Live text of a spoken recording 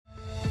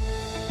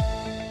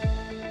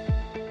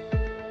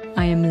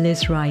I am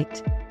Liz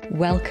Wright.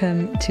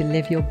 Welcome to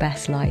Live Your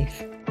Best Life.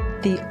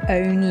 The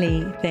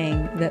only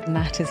thing that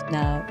matters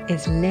now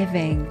is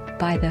living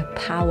by the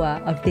power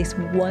of this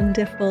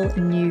wonderful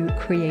new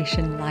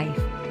creation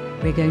life.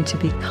 We're going to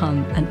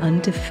become an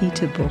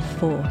undefeatable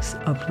force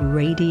of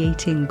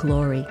radiating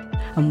glory,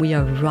 and we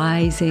are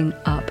rising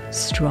up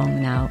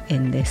strong now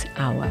in this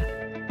hour.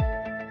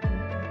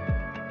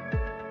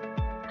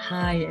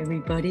 Hi,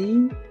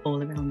 everybody,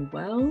 all around the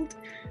world.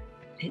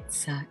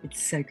 It's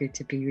so good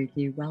to be with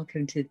you.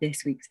 Welcome to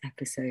this week's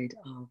episode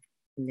of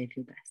Live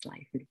Your Best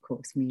Life with, of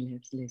course, me,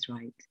 Liz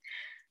Wright.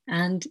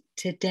 And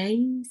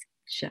today's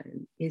show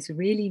is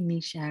really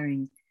me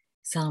sharing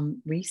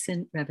some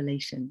recent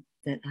revelation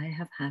that I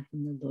have had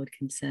from the Lord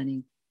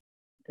concerning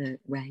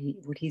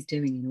what He's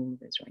doing in all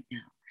of us right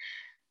now.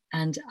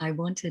 And I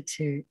wanted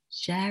to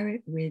share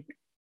it with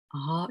a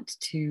heart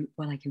to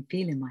what I can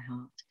feel in my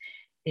heart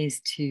is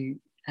to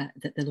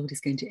that the Lord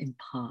is going to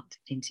impart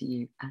into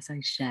you as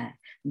I share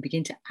and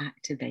begin to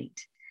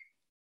activate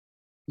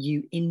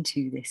you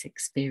into this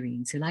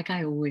experience. So like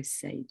I always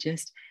say,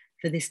 just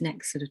for this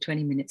next sort of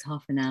 20 minutes,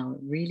 half an hour,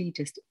 really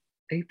just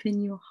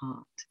open your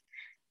heart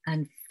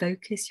and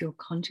focus your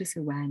conscious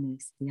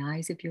awareness, the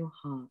eyes of your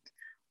heart,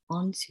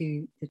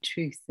 onto the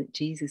truth that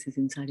Jesus is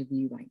inside of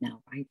you right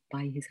now, right,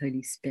 by His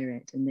Holy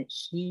Spirit, and that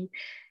He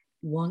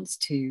wants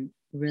to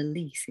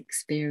release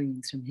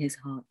experience from His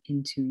heart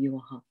into your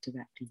heart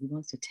directly. He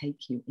wants to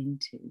take you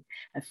into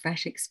a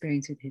fresh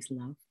experience with His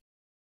love,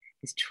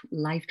 His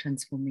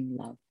life-transforming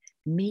love,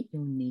 meet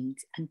your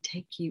needs and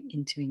take you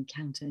into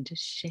encounter and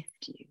just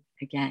shift you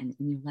again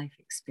in your life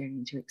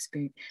experience, your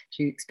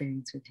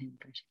experience with Him,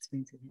 fresh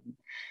experience with Him.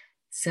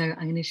 So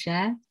I'm going to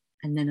share,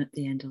 and then at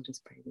the end I'll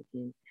just pray with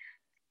you.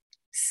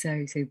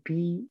 So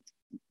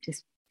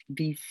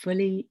be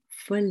fully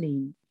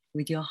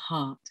with your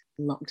heart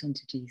locked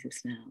onto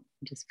Jesus now.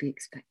 Just be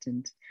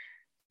expectant.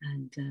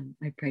 And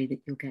I pray that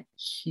you'll get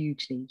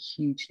hugely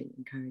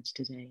encouraged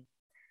today,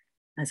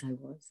 as I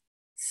was.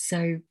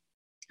 So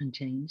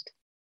unchanged.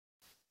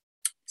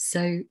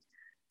 So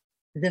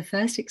the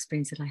first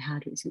experience that I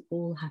had, which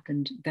all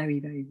happened very,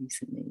 very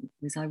recently,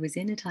 was I was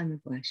in a time of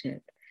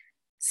worship.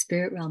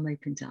 Spirit realm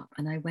opened up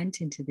and I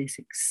went into this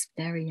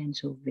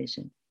experiential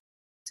vision.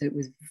 So it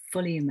was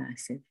fully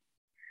immersive.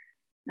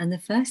 And the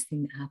first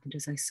thing that happened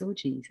was I saw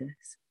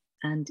Jesus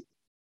and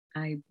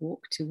I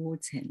walked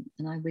towards Him,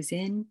 and I was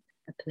in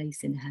a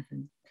place in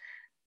heaven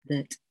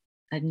that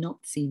I'd not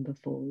seen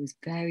before. It was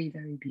very,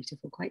 very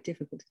beautiful, quite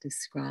difficult to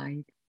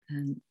describe.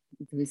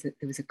 There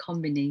was a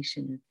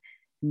combination of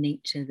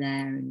nature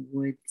there and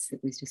woods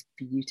that was just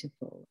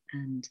beautiful,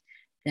 and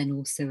then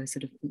also a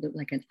sort of looked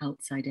like an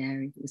outside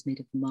area that was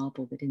made of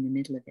marble, but in the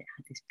middle of it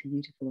had this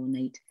beautiful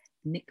ornate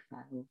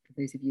mikveh, or for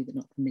those of you that are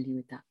not familiar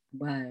with that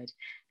word,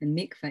 a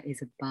mikveh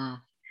is a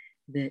bath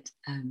that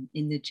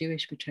in the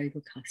Jewish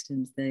betrothal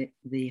customs,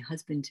 the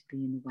husband-to-be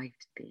and the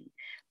wife-to-be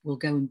will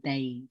go and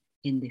bathe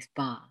in this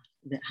bath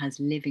that has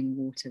living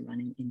water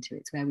running into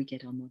it. It's where we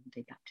get our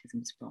modern-day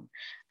baptisms from.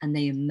 And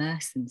they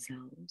immerse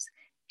themselves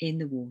in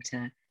the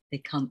water. They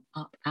come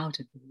up out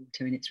of the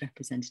water, and it's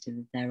representative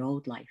of their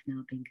old life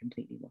now being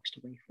completely washed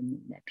away from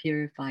them. They're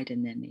purified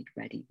and they're made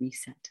ready,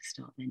 reset to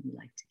start their new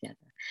life together.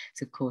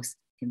 So, of course,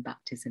 in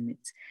baptism,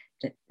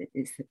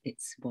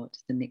 it's what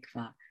the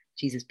mikvah,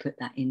 Jesus put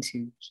that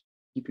into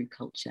Hebrew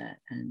culture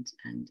and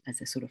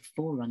as a sort of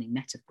forerunning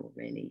metaphor,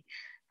 really,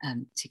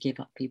 to give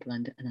up people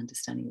an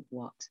understanding of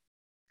what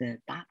the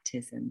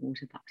baptism,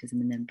 water baptism,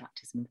 and then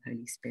baptism of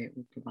Holy Spirit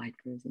will provide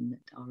for us, and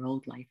that our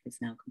old life is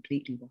now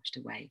completely washed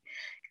away,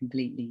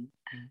 completely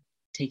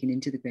taken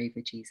into the grave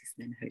with Jesus,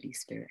 and then Holy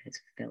Spirit has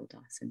filled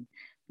us and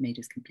made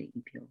us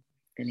completely pure,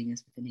 filling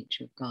us with the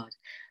nature of God.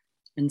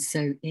 And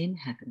so in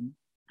heaven,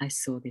 I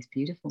saw this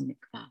beautiful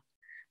mikvah,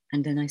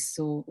 and then I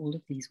saw all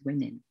of these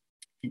women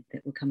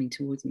that were coming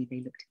towards me. They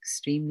looked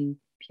extremely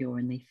pure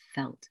and they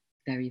felt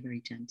very,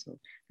 very gentle.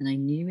 And I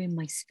knew in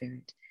my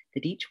spirit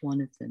that each one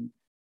of them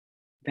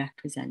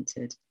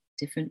represented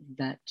different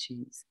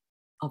virtues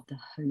of the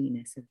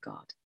holiness of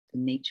God, the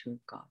nature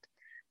of God.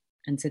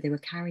 And so they were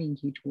carrying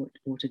huge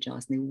water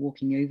jars, and they were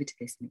walking over to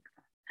this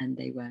mikveh, and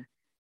they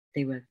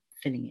were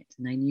filling it.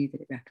 And I knew that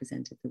it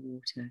represented the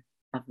water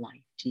of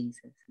life,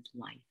 Jesus'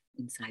 life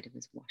inside of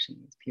us, washing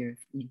us,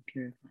 purifying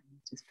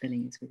us, just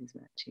filling us with His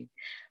virtue.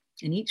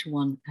 And each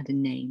one had a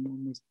name.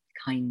 One was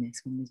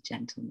kindness, one was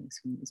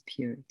gentleness, one was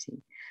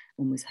purity,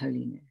 one was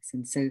holiness.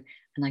 And so,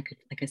 and I could,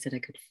 like I said, I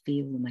could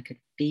feel them. I could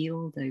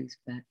feel those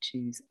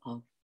virtues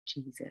of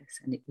Jesus.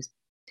 And it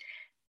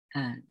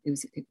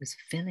was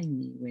filling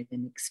me with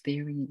an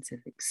experience of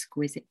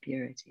exquisite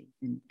purity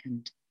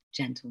and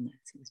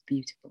gentleness. It was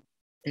beautiful.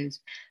 Those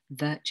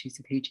virtues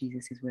of who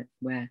Jesus is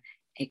were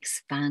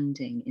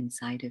expanding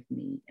inside of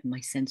me, and my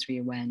sensory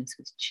awareness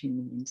was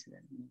tuning into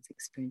them, and I was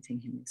experiencing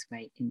Him this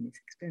way in this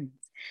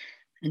experience.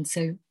 And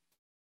so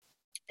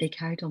they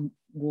carried on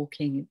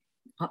walking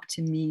up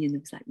to me, and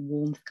there was like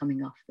warmth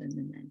coming off them,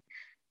 and then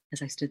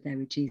as I stood there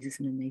with Jesus,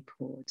 and then they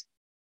poured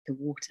the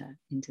water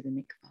into the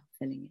mikvah,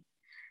 filling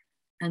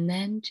it. And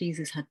then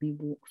Jesus had me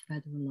walk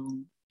further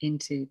along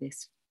into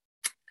this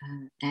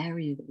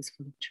area that was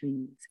full of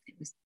trees. It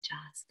was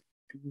just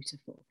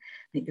beautiful.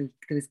 Like there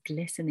was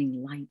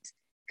glistening light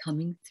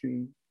coming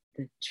through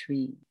the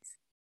trees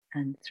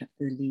and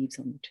the leaves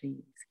on the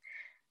trees.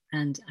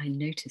 And I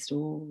noticed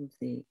all of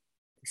the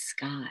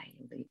sky,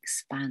 the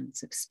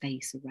expanse of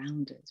space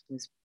around us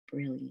was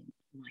brilliant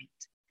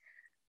light.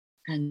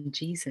 And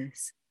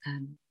Jesus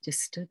just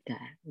stood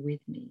there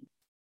with me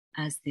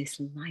as this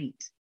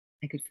light.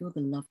 I could feel the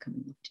love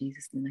coming off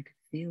Jesus, and I could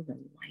feel the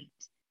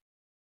light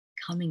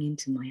coming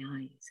into my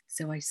eyes.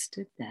 So I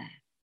stood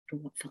there for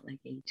what felt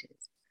like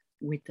ages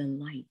with the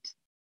light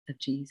of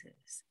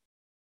Jesus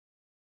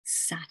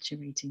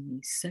saturating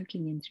me,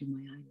 soaking in through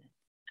my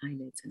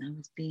eyelids, and I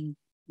was being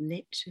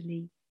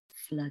literally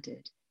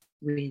flooded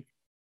with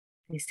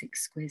this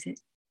exquisite,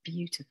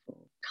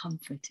 beautiful,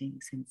 comforting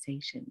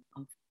sensation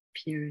of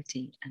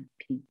purity and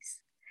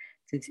peace.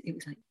 So it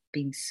was like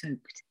being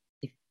soaked,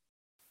 if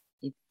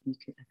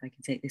I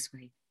can say it this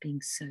way,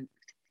 being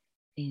soaked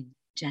in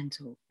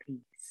gentle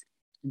peace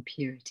and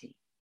purity.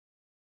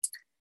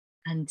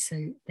 And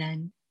so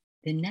then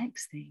the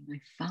next thing,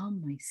 I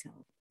found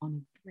myself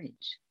on a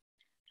bridge,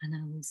 and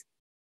I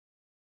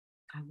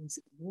was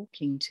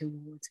walking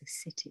towards a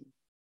city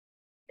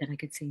that I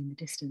could see in the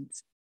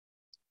distance.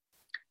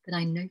 But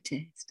I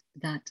noticed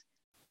that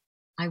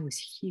I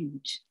was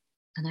huge,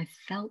 and I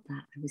felt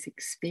that I was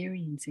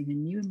experiencing, I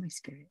knew in my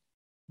spirit,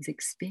 I was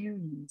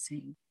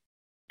experiencing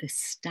the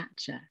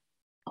stature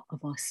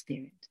of our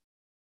spirit,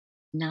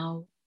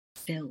 now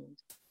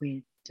filled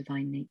with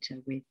divine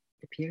nature, with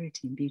the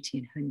purity and beauty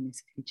and holiness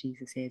of who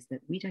Jesus is,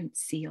 that we don't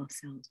see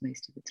ourselves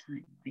most of the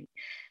time, right?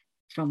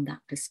 From that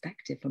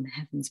perspective, from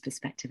heaven's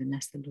perspective,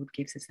 unless the Lord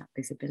gives us that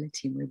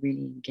visibility and we're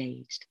really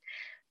engaged,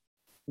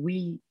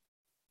 we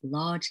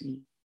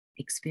largely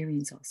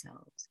experience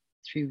ourselves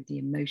through the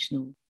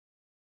emotional,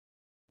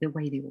 the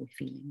way that we're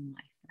feeling in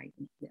life, right?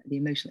 The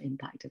emotional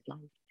impact of life.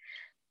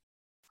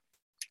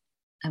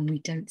 And we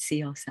don't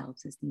see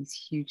ourselves as these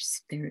huge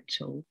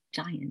spiritual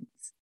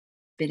giants,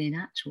 but in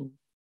actual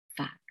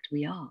fact,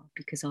 we are,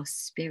 because our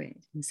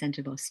spirit, in the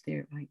center of our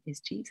spirit, right, is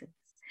Jesus.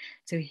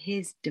 So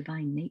his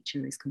divine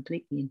nature is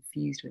completely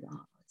infused with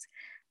ours,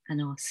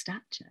 and our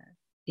stature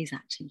is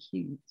actually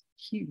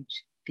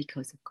huge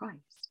because of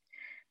Christ.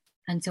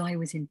 And so I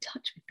was in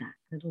touch with that.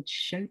 The Lord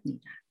showed me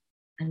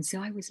that. And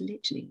so I was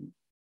literally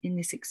in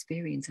this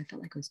experience, I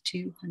felt like I was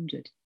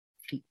 200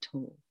 feet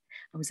tall.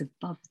 I was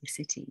above the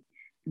city,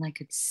 and I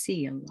could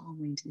see a long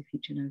way into the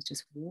future, and I was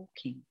just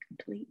walking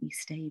completely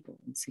stable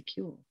and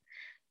secure.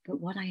 But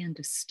what I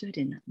understood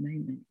in that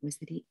moment was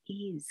that it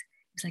was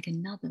like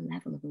another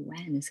level of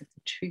awareness of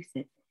the truth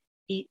that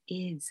it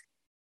is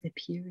the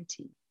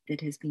purity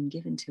that has been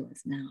given to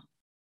us now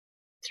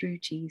through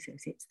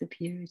Jesus. It's the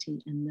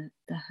purity and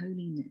the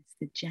holiness,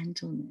 the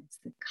gentleness,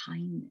 the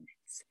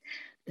kindness,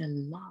 the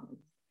love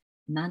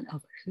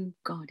of who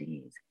God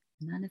is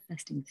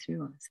manifesting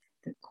through us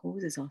that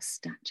causes our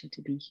stature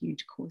to be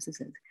huge, causes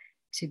us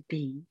to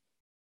be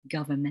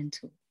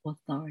governmental,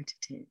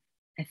 authoritative,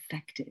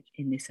 effective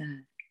in this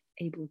earth,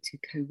 able to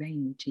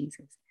co-reign with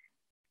Jesus.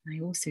 And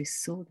I also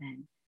saw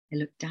then, I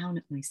looked down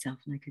at myself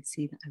and I could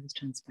see that I was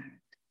transparent.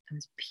 I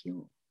was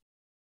pure.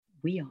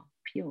 We are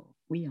pure.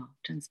 We are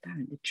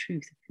transparent. The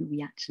truth of who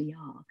we actually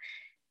are,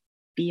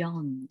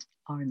 beyond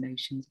our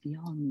emotions,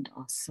 beyond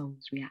our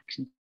soul's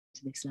reaction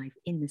to this life,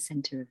 in the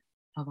center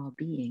of our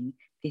being,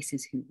 this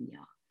is who we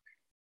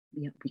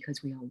are,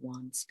 because we are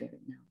one spirit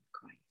now with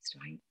Christ,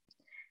 right?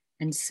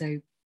 And so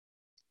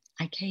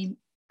I came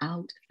out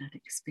of that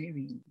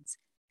experience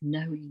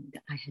knowing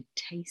that I had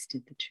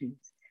tasted the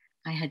truth.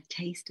 I had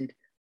tasted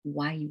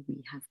why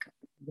we have,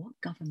 what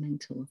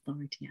governmental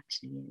authority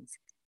actually is.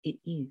 It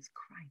is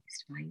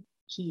Christ, right?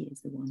 He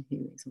is the one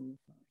who is all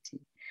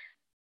authority.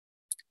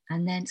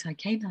 And then, so I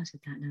came out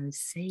of that and I was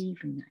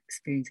savoring that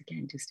experience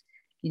again. Just,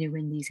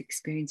 when these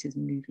experiences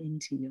move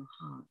into your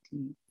heart,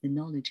 the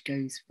knowledge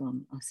goes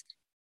from us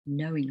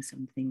knowing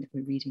something that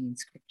we're reading in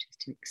scriptures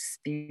to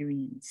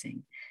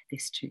experiencing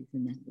this truth,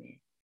 and then we're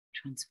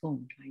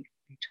transformed, right?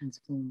 We're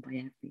transformed by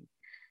every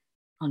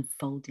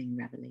unfolding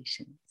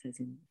revelation, it says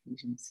in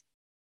Ephesians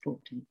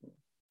 4:24.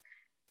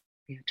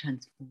 We are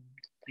transformed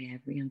by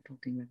every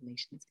unfolding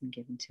revelation that's been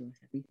given to us.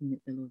 Everything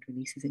that the Lord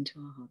releases into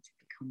our hearts,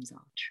 it becomes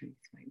our truth,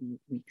 right?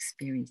 We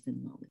experience the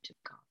knowledge of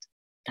God.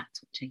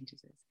 That's what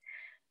changes us.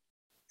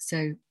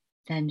 So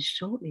then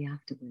shortly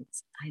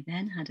afterwards, I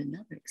then had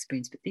another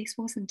experience, but this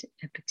wasn't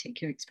a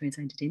particular experience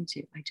I entered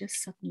into. I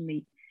just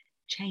suddenly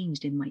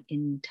changed in my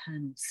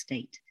internal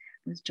state.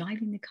 I was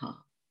driving the car,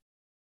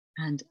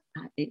 and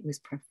it was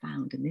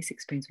profound. And this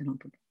experience went on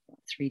for about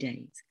 3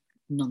 days,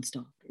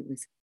 nonstop. It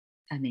was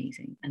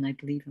amazing. And I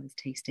believe I was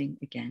tasting,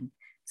 again,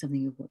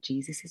 something of what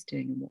Jesus is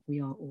doing and what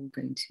we are all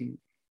going to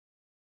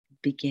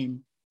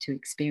begin to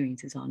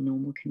experience as our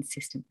normal,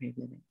 consistent way of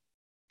living.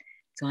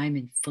 So I'm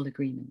in full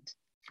agreement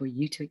for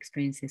you to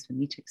experience this, for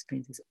me to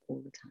experience this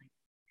all the time.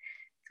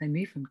 So I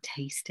move from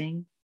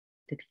tasting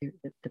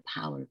the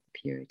power of the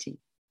purity,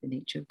 the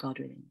nature of God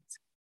within us,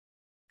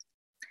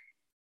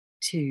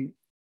 to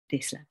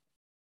this level.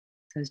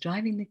 So I was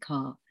driving the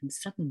car and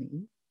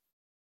suddenly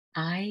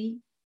I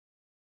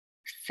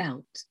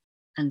felt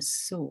and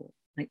saw,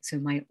 like, so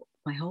my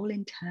whole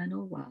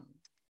internal world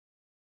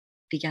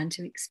began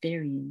to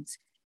experience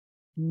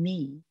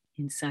me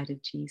inside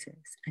of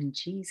Jesus and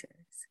Jesus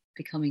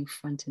becoming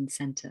front and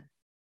center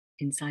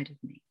inside of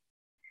me.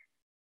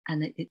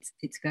 And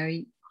it's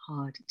very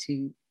hard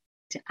to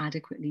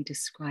adequately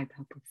describe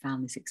how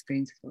profound this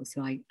experience was.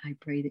 So I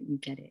pray that you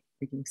get it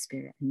with your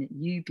spirit and that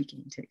you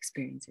begin to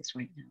experience this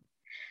right now.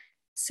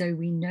 So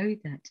we know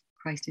that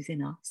Christ is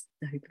in us,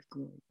 the hope of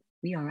glory.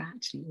 We are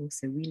actually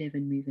also, we live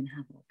and move and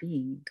have our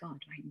being in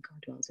God, right? And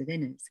God dwells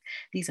within us.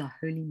 These are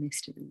holy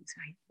mysteries,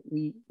 right?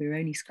 We're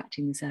only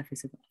scratching the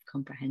surface of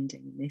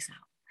comprehending this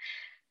out.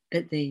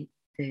 But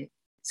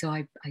so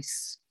I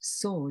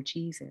saw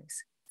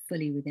Jesus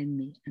fully within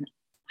me, and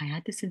I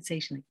had the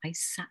sensation like I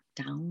sat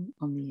down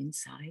on the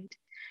inside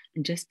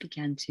and just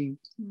began to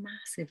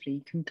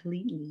massively,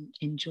 completely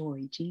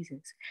enjoy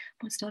Jesus.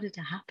 What started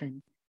to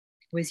happen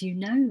was,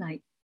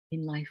 like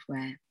in life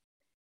where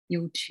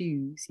you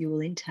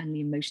will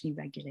internally emotionally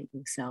regulate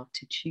yourself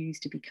to choose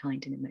to be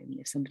kind in a moment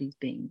if somebody's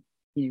being,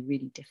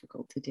 really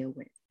difficult to deal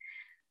with.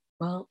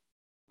 Well,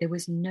 there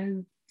was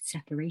no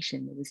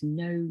separation, there was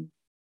no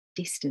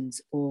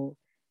distance or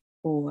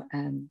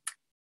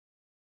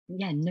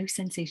no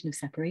sensation of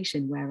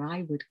separation where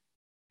I would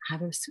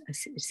have a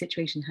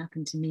situation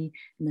happen to me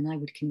and then I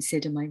would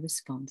consider my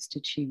response to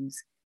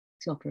choose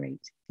to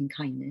operate in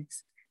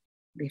kindness.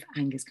 If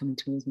anger is coming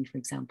towards me, for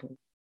example,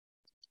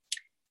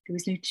 there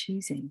was no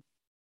choosing.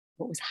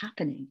 What was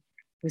happening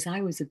was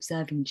I was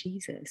observing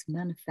Jesus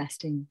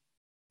manifesting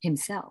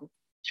himself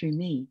through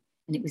me,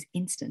 and it was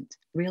instant,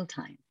 real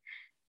time.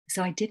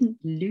 So I didn't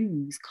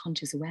lose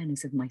conscious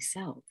awareness of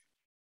myself.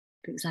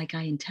 It was like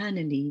I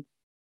internally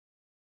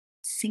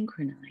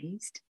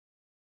synchronized,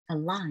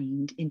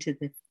 aligned into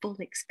the full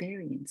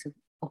experience of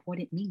what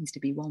it means to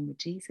be one with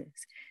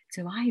Jesus.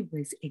 So I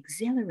was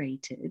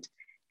exhilarated,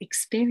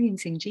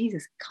 experiencing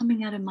Jesus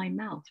coming out of my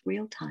mouth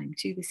real time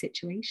to the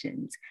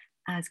situations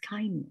as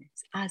kindness,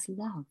 as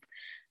love.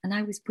 And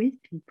I was with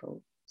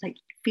people, like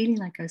feeling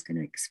like I was going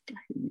to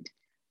explode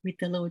with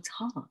the Lord's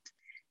heart,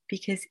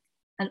 because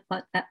at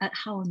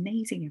how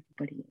amazing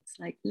everybody is.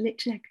 Like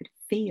literally I could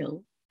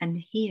feel and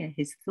hear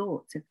his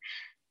thoughts of,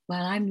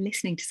 while I'm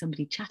listening to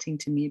somebody chatting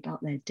to me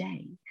about their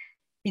day,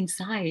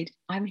 inside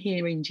I'm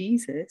hearing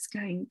Jesus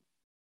going,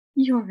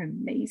 "You're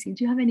amazing.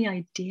 Do you have any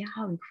idea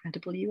how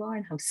incredible you are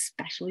and how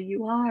special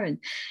you are?"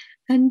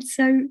 And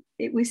so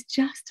it was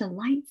just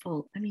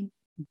delightful. I mean,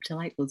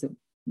 delightful is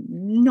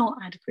not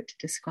adequate to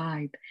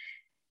describe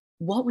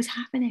what was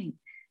happening.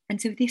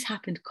 And so this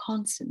happened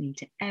constantly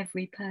to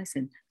every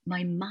person.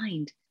 My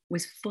mind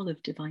was full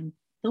of divine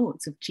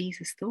thoughts, of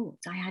Jesus'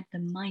 thoughts. I had the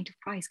mind of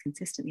Christ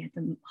consistently. I had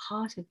the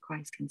heart of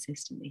Christ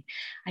consistently.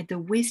 I had the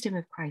wisdom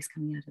of Christ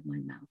coming out of my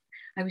mouth.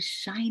 I was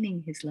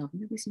shining his love.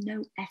 And there was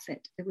no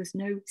effort. There was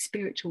no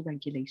spiritual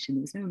regulation.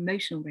 There was no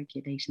emotional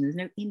regulation. There was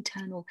no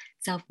internal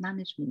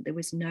self-management. There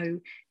was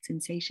no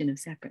sensation of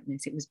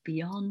separateness. It was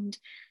beyond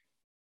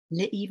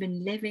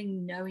even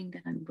living, knowing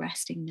that I'm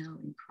resting now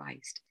in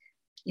Christ,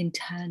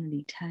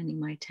 internally turning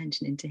my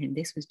attention into him.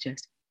 This was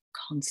just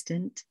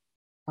constant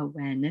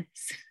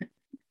awareness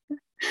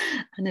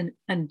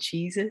and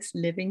Jesus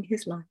living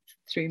his life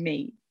through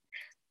me,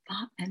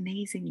 but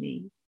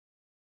amazingly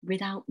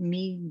without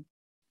me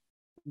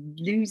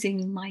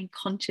losing my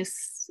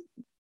conscious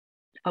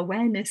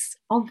awareness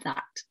of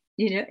that,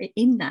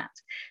 in that.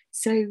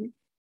 So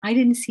I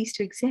didn't cease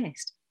to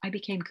exist. I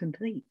became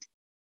complete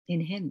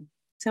in him.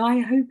 So I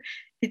hope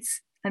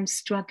I'm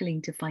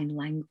struggling to find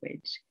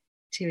language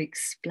to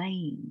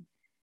explain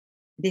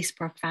this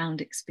profound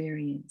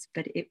experience,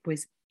 but it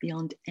was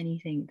beyond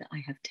anything that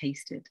I have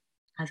tasted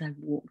as I've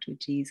walked with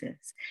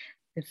Jesus.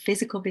 The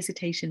physical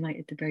visitation right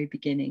at the very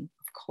beginning,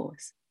 of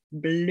course,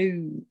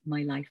 blew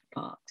my life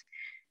apart.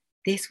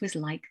 This was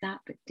like that,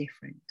 but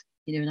different,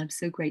 and I'm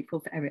so grateful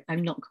for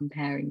I'm not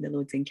comparing the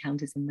Lord's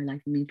encounters in my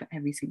life. I mean, for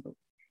every single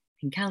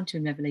encounter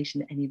and revelation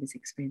that any of us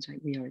experience,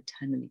 right? We are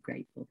eternally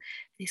grateful.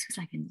 This was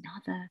like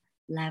another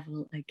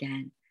level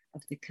again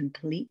of the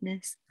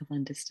completeness of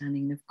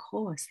understanding. And of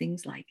course,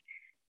 things like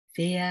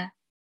fear,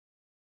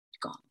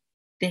 gone.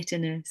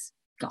 Bitterness,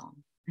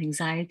 gone.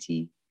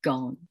 Anxiety,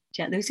 gone.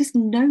 Yeah, there was just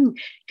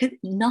nothing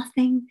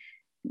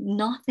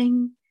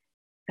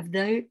of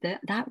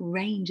that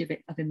range of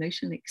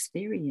emotional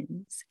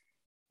experience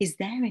is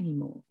there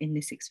anymore in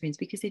this experience,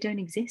 because they don't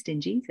exist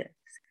in Jesus.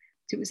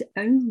 So it was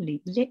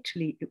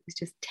literally, it was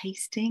just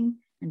tasting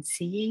and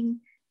seeing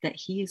that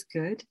he is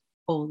good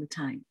all the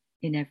time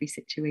in every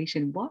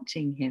situation,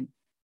 watching him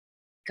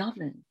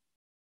govern,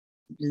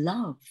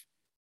 love,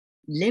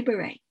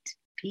 liberate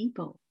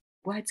people,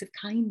 words of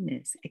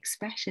kindness,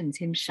 expressions,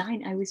 him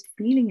shine. I was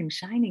feeling him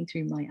shining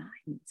through my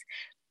eyes.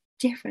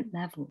 Different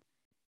level.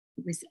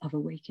 It was of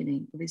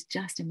awakening. It was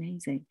just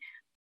amazing.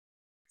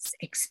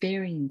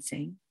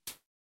 Experiencing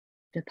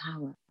the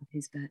power of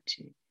his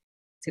virtue.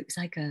 So it was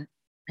like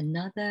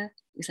another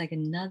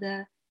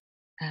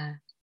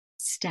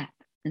step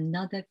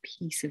another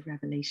piece of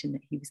revelation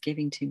that he was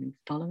giving to me,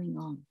 following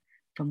on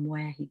from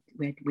where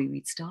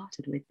we'd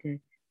started with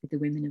the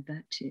women of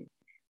virtue,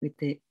 with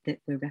that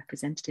were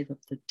representative of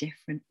the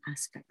different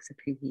aspects of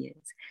who he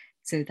is.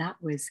 So that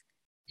was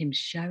him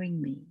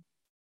showing me,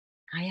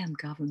 I am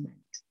government.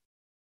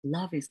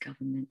 Love is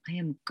government. I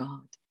am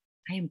God.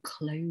 I am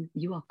clothed.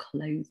 You are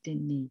clothed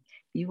in me.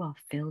 You are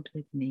filled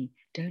with me.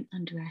 Don't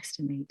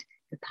underestimate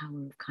the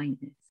power of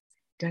kindness.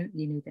 Don't,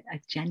 that a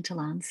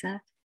gentle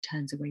answer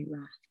turns away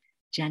wrath.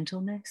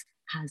 Gentleness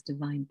has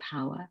divine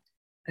power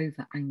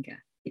over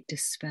anger. It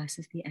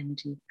disperses the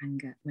energy of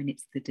anger when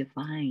it's the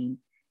divine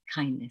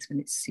kindness, when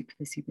it's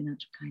the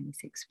supernatural kindness,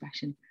 the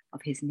expression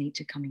of his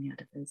nature coming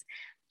out of us.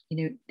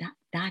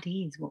 That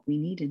is what we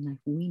need in life.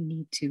 We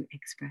need to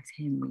express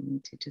him. We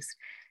need to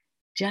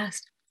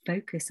just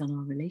focus on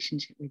our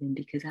relationship with him,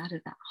 because out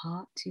of that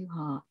heart to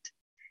heart,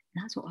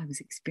 that's what I was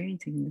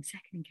experiencing in the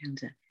second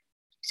encounter.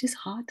 It's just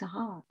heart to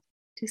heart,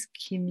 just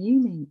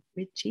communing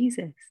with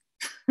Jesus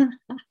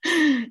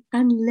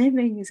and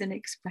living as an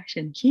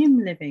expression,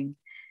 him living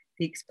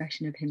the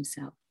expression of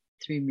himself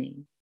through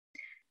me.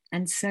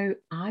 And so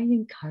I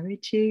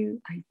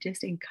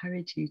just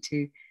encourage you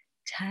to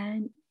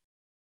turn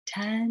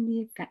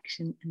the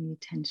affection and the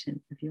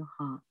attention of your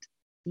heart,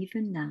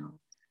 even now,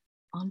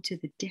 onto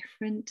the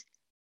different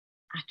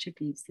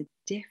attributes, the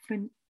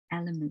different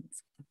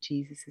elements of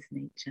Jesus's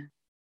nature.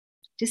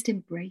 Just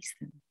embrace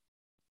them,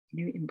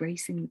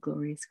 embracing the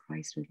glorious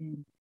Christ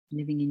within,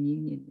 living in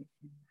union with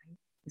him, right?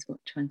 Is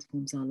what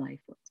transforms our life,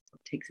 what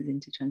takes us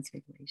into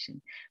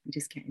transfiguration. We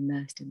just get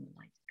immersed in the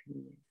light of who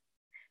he is.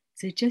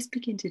 So just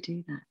begin to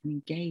do that and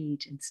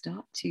engage and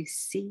start to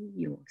see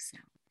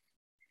yourself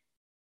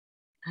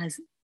as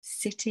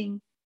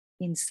sitting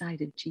inside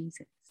of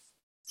Jesus,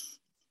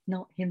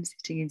 not him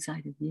sitting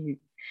inside of you,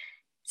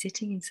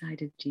 sitting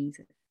inside of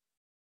Jesus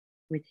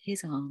with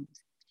his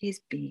arms, his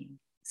being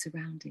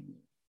surrounding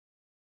you,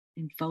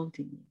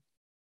 enfolding you,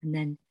 and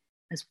then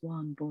as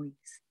one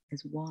voice,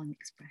 as one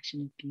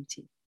expression of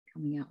beauty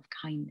coming out of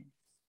kindness.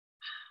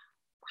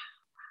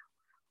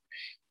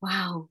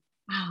 Wow.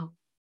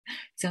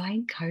 So I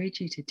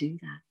encourage you to do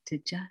that, to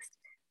just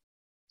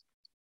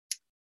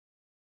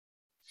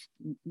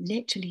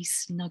literally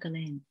snuggle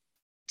in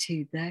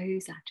to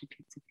those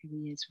attributes of who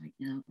he is right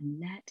now, and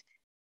let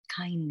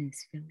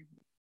kindness fill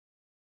you,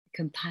 the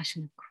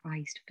compassion of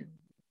Christ fill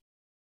you,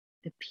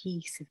 the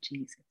peace of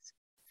Jesus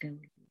fill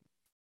you,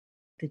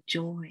 the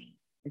joy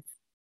of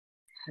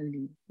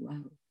holy,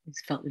 wow, I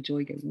just felt the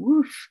joy go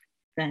woof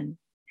then.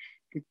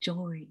 The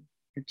joy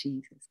of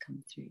Jesus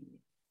come through you,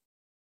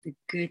 the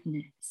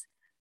goodness,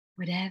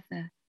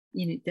 whatever,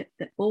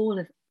 that all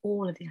of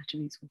the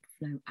attributes will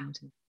flow out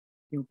of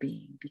your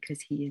being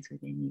because he is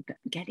within you. But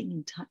getting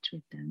in touch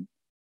with them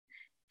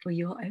for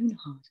your own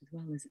heart, as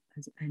well as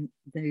and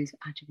those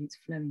attributes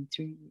flowing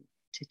through you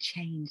to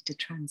change, to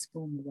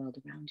transform the world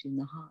around you and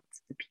the hearts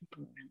of the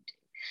people around you.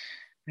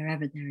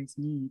 Wherever there is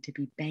need to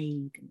be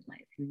bathed in the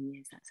light of who he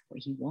is, that's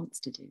what he wants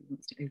to do. He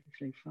wants to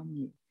overflow from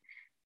you.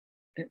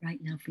 But right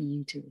now, for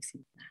you to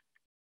receive that,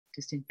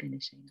 just in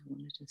finishing, I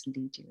want to just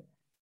lead you there.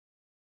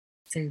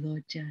 So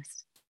Lord,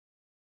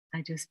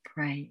 I just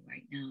pray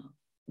right now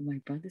for my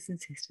brothers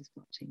and sisters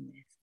watching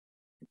this,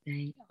 that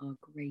they are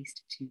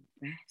graced to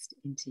rest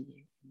into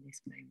you in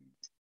this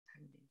moment,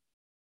 holy,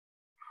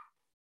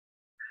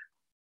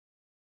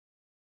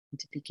 and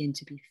to begin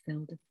to be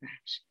filled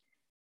afresh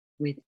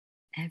with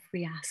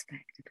every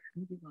aspect of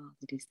who you are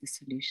that is the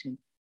solution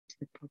to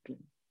the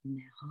problem in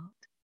their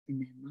heart, in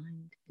their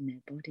mind, in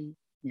their body,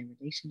 in their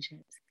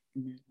relationships,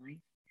 in their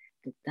life,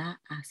 that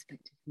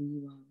aspect of who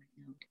you are right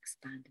now would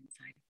expand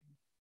inside of them.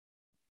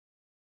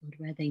 Lord,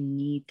 where they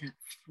need that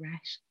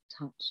fresh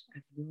touch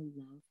of your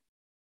love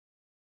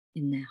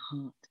in their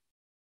heart,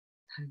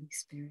 Holy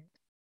Spirit,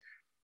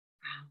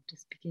 wow,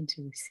 just begin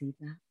to receive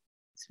that.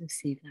 Just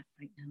receive that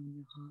right now in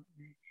your heart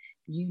where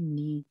you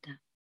need that.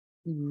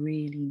 You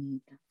really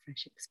need that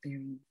fresh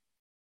experience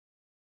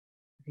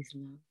of his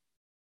love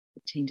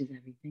that changes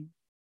everything.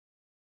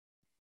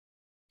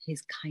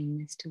 His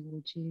kindness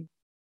towards you,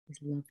 his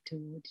love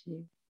towards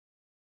you,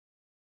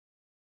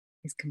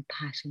 his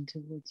compassion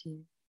towards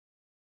you,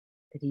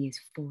 that he is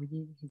for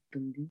you, his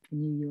belief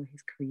in you, you're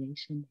his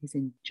creation, his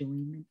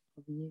enjoyment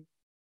of you.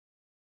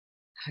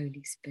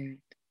 Holy Spirit,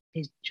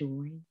 his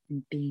joy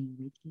in being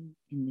with you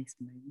in this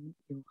moment.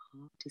 Your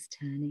heart is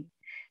turning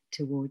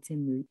towards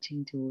him,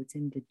 reaching towards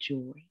him, the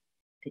joy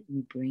that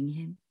you bring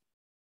him.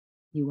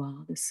 You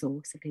are the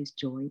source of his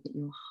joy, that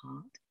your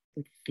heart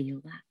would feel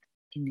that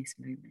in this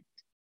moment.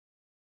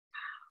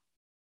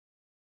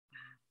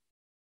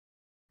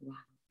 Wow.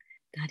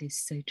 That is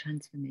so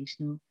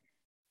transformational.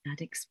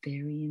 That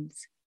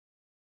experience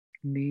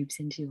moves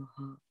into your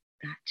heart.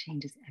 That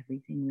changes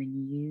everything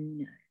when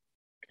you know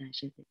the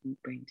pleasure that you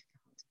bring to the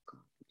heart of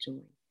God, the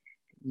joy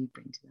that you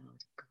bring to the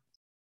heart of God.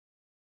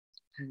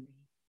 Holy,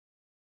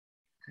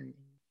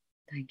 holy.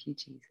 Thank you,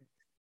 Jesus,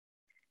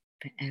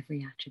 for every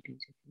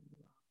attribute of who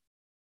you are,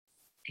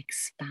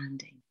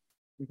 expanding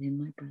within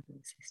my brother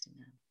or sister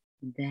now,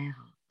 in their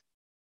heart,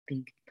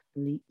 being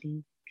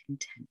completely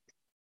content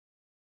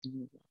in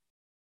your life,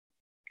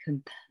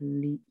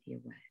 completely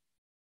aware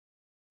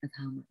of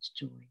how much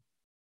joy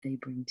they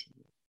bring to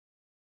you,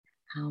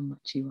 how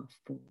much you are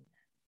for them,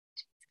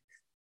 Jesus,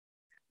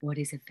 what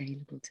is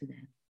available to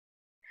them.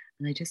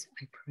 And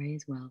I pray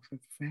as well for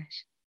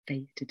fresh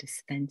faith to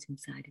dispense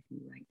inside of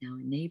you right now,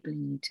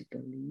 enabling you to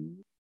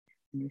believe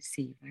and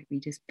receive, right?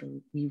 We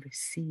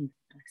receive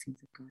the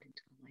blessings of God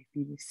into our life.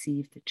 We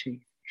receive the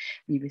truth.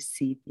 We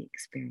receive the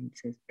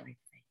experiences by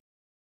faith.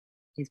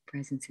 His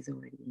presence is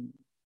already in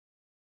you.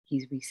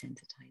 He's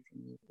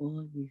resensitizing you.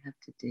 All you have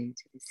to do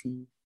to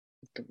receive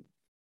is believe.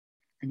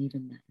 And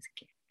even that is a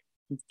gift.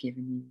 He's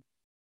given you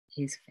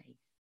his faith,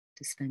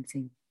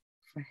 dispensing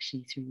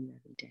freshly through you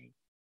every day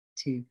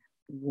to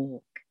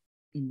walk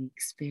in the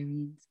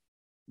experience,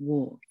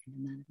 walk in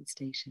the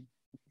manifestation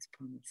of his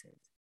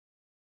promises.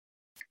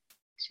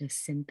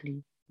 Just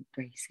simply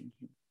embracing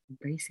him,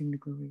 embracing the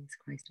glorious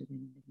Christ within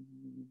and living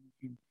in union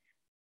with him.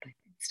 But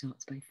it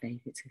starts by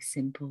faith. It's a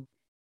simple,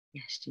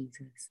 yes,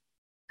 Jesus,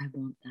 I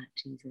want that,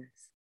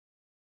 Jesus.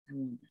 I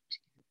want that,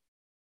 Jesus.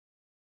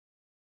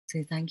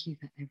 So thank you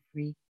for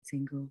every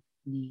single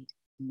need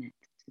met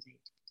today,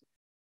 Jesus.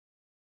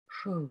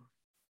 Whew,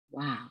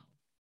 wow,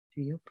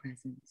 through your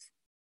presence,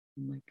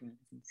 my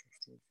brothers and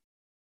sisters.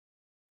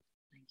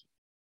 Thank you.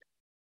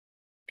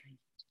 Thank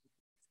you,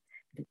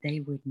 Jesus. That they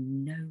would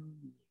know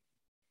you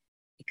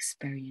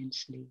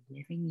experientially,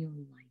 living your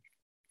life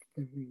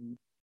through them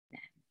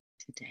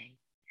today.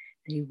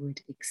 They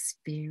would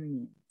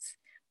experience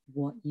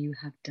what you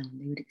have done.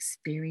 They would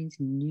experience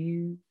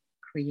new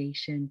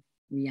creation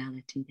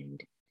reality. They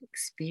would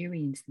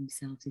experience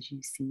themselves as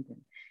you see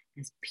them,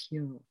 as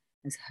pure,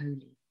 as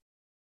holy,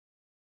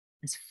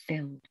 as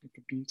filled with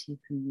the beauty of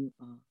who you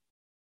are,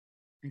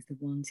 as the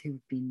ones who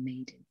have been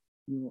made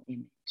in your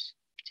image.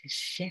 To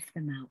shift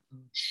them out,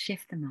 Lord,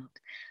 shift them out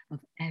of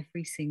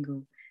every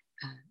single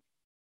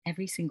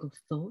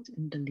thought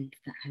and belief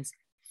that has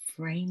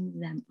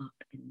framed them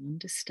up in an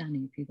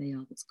understanding of who they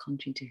are that's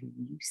contrary to who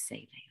you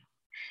say they are.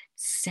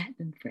 Set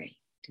them free,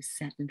 to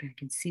set them free. I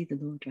can see the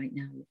Lord right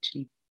now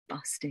literally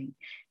busting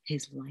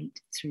his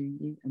light through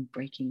you and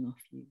breaking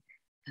off you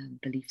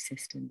belief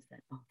systems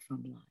that are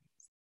from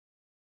lies.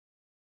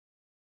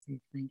 So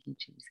thank you,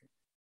 Jesus.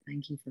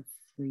 Thank you for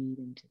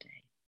freedom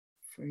today.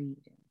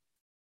 Freedom.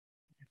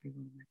 Every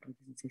one of my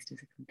brothers and sisters,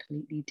 a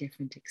completely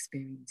different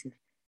experience of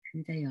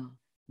who they are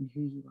and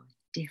who you are.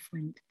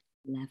 Different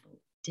level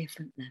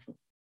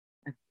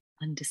of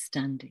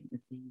understanding of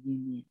the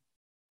union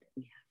that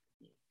we have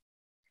with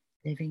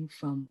you. Living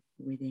from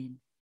within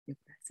your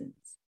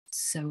presence.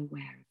 So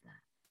aware of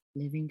that.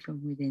 Living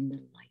from within the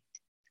light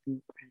of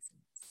your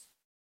presence.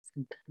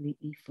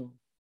 Completely full.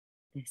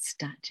 Their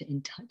stature,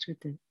 in touch with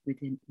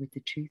the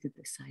truth of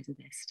the size of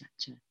their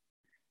stature.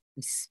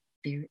 The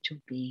spiritual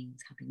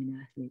beings having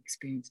an earthly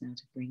experience now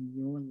to bring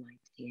your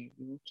light here,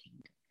 your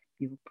kingdom,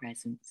 your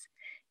presence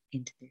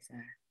into this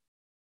earth.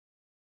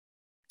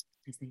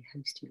 As they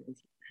host you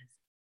as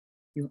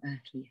your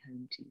earthly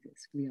home,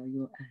 Jesus. We are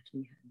your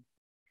earthly home.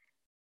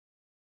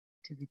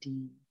 To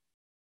redeem,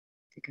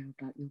 to go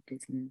about your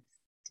business,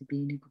 to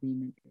be in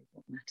agreement with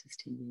what matters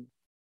to you.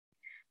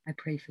 I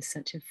pray for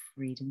such a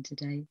freedom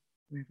today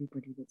for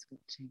everybody that's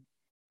watching.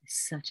 There's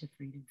such a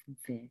freedom from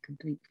fear,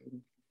 complete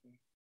freedom from fear.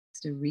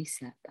 Just a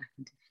reset back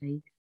into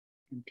faith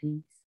and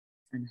peace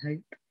and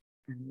hope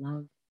and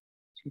love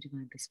through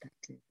divine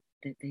perspective,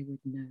 that they would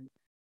know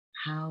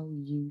how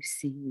you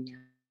see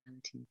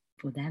reality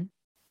for them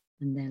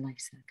and their life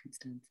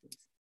circumstances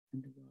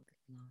and the world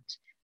at large.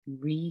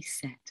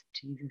 Reset,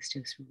 Jesus,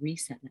 just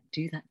reset that.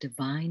 Do that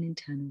divine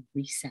internal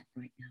reset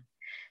right now.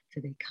 So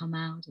they come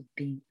out of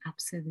being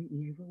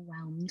absolutely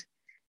overwhelmed.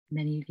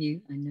 Many of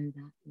you, I know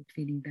that, you're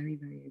feeling very,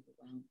 very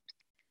overwhelmed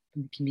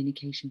from the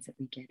communications that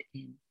we get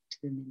in to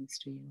the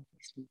ministry, and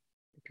obviously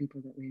the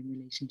people that we're in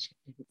relationship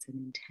with. It's an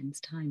intense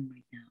time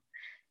right now,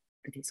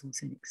 but it's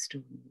also an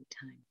extraordinary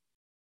time.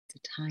 It's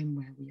a time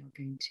where we are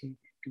going to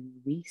be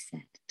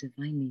reset,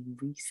 divinely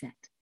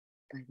reset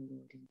by the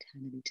Lord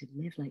internally, to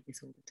live like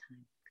this all the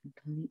time,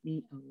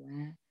 completely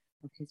aware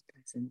of his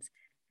presence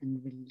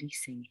and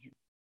releasing him,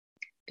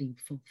 being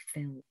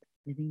fulfilled,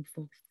 living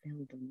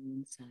fulfilled on the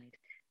inside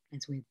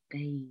as we're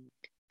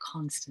bathed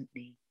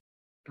constantly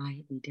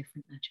by the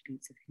different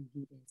attributes of who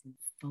he is,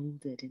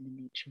 enfolded in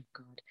the nature of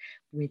God,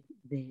 with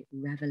the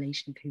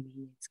revelation of who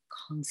he is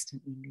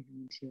constantly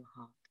moving into your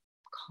heart,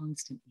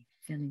 constantly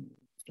filling you,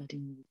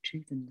 flooding you with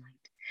truth and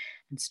light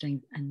and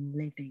strength, and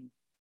living.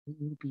 You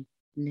will be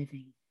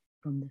living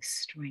from the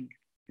strength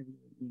of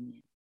your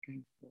union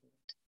going forward.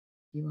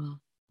 You are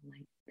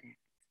light bearers,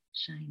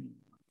 shining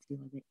ones. You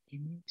are the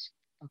image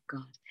of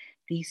God.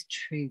 These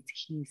truths,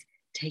 he's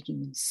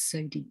taking them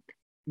so deep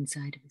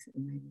inside of us at the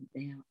moment.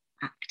 They are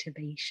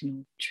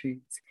activational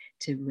truths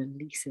to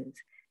release us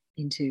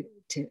into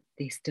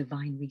this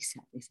divine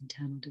reset, this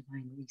internal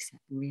divine reset,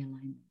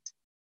 realignment,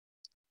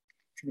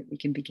 so that we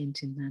can begin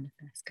to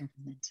manifest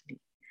governmentally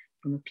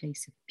from a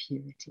place of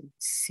purity.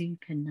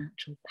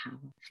 Supernatural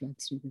power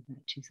floods through the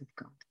virtues of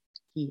God.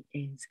 He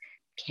is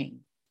King,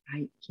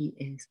 right? He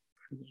is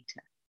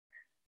Creator.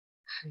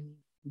 holy.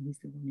 He's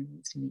the one who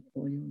wants to meet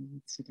all your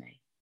needs today.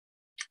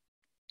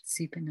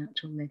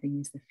 Supernatural living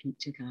is the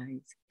future,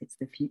 guys. It's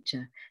the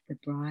future. The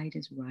bride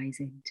is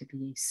rising to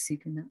be a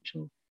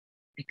supernatural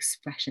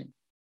expression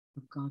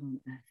of God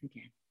on earth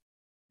again,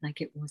 like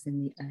it was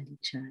in the early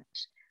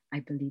church. I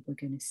believe we're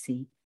going to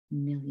see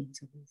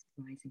millions of us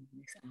rising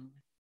in this hour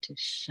to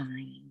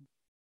shine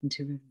and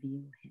to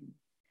reveal him,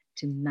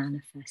 to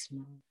manifest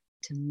love,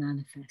 to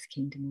manifest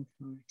kingdom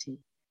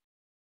authority,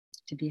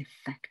 to be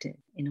effective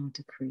in our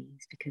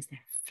decrees because they're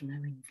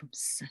flowing from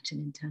such an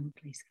internal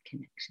place of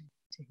connection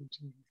to who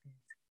Jesus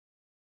is.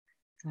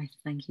 So I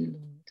thank you,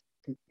 Lord,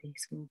 that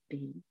this will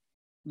be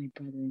my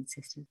brother and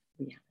sister's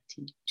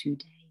reality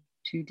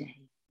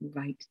today,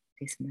 right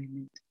this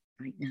moment,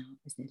 right now,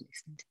 as they're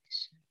listening to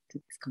this show, to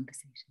this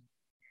conversation.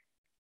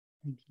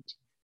 Thank you, Jesus.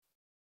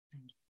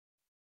 Thank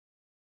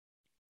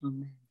you.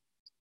 Amen.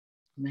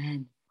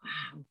 Amen.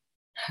 Wow.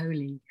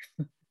 Holy.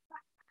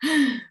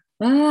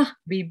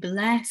 Be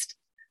blessed.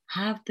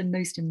 Have the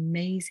most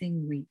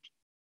amazing week.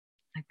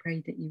 I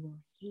pray that you will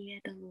hear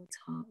the Lord's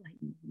heart like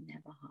you've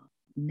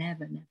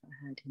never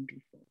heard him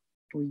before,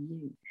 for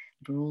you,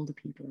 for all the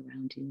people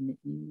around you, and that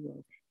you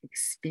will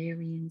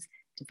experience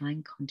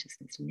divine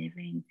consciousness,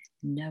 living,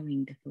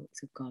 knowing the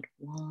thoughts of God,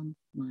 one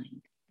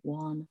mind,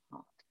 one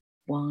heart,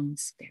 one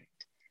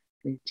spirit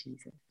with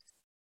Jesus.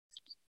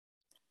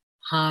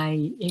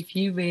 Hi, if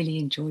you really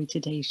enjoyed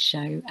today's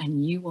show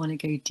and you want to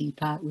go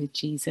deeper with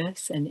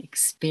Jesus and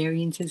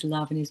experience his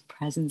love and his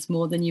presence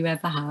more than you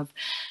ever have,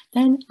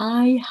 then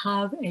I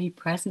have a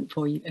present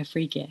for you, a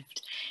free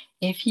gift.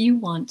 If you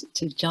want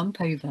to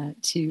jump over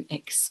to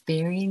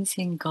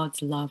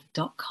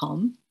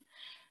experiencinggodslove.com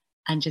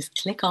and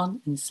just click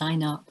on and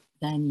sign up,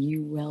 then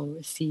you will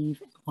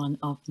receive one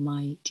of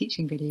my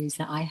teaching videos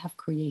that I have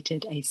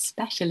created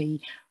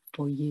especially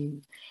for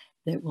you,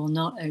 that will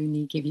not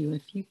only give you a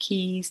few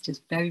keys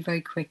just very,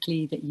 very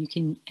quickly that you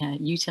can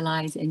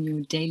utilize in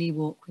your daily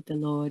walk with the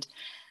Lord,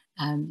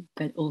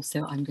 but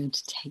also I'm going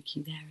to take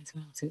you there as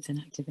well. So it's an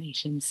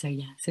activation. So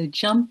yeah, so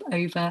jump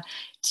over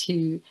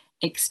to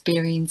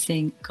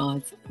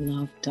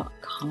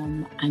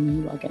experiencinggodslove.com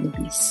and you are going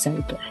to be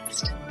so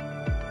blessed.